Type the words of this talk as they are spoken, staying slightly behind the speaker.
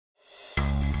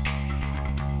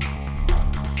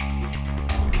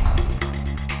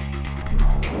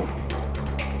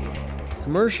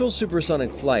Commercial supersonic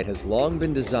flight has long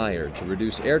been desired to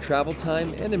reduce air travel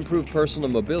time and improve personal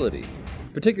mobility,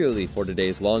 particularly for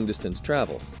today's long-distance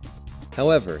travel.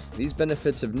 However, these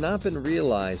benefits have not been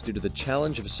realized due to the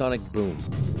challenge of sonic boom.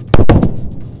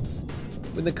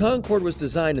 When the Concorde was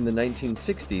designed in the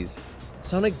 1960s,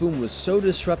 sonic boom was so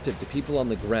disruptive to people on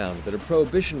the ground that a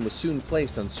prohibition was soon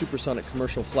placed on supersonic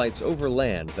commercial flights over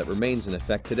land that remains in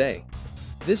effect today.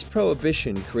 This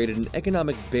prohibition created an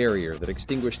economic barrier that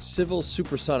extinguished civil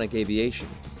supersonic aviation.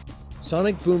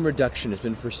 Sonic boom reduction has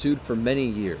been pursued for many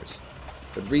years,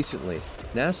 but recently,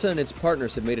 NASA and its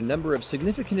partners have made a number of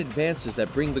significant advances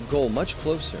that bring the goal much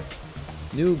closer.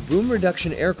 New boom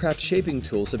reduction aircraft shaping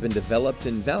tools have been developed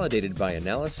and validated by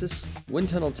analysis, wind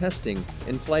tunnel testing,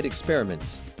 and flight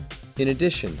experiments. In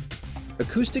addition,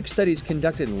 acoustic studies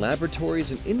conducted in laboratories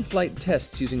and in-flight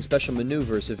tests using special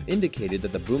maneuvers have indicated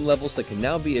that the boom levels that can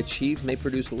now be achieved may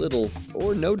produce little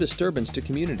or no disturbance to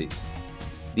communities.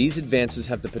 These advances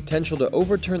have the potential to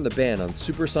overturn the ban on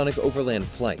supersonic overland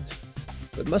flight,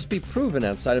 but must be proven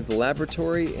outside of the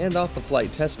laboratory and off the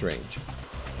flight test range.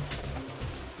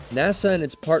 NASA and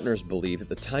its partners believe that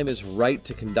the time is right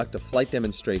to conduct a flight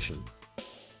demonstration.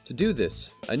 To do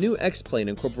this, a new X-plane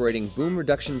incorporating boom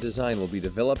reduction design will be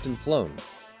developed and flown.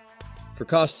 For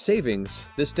cost savings,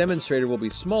 this demonstrator will be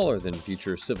smaller than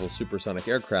future civil supersonic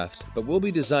aircraft, but will be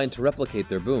designed to replicate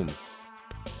their boom.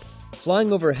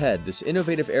 Flying overhead, this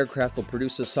innovative aircraft will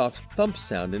produce a soft thump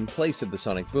sound in place of the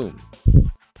sonic boom.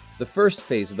 The first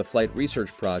phase of the flight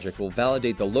research project will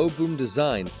validate the low boom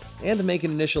design and make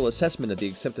an initial assessment of the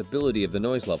acceptability of the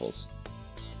noise levels.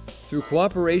 Through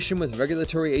cooperation with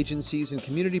regulatory agencies and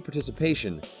community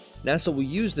participation, NASA will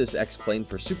use this X-plane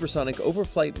for supersonic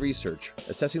overflight research,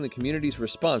 assessing the community's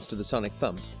response to the sonic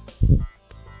thump,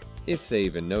 if they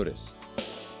even notice.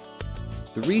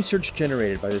 The research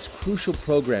generated by this crucial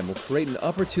program will create an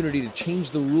opportunity to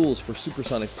change the rules for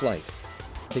supersonic flight,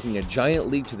 taking a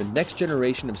giant leap to the next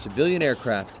generation of civilian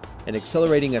aircraft and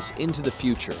accelerating us into the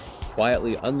future,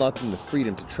 quietly unlocking the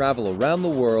freedom to travel around the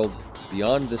world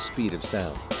beyond the speed of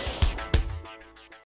sound.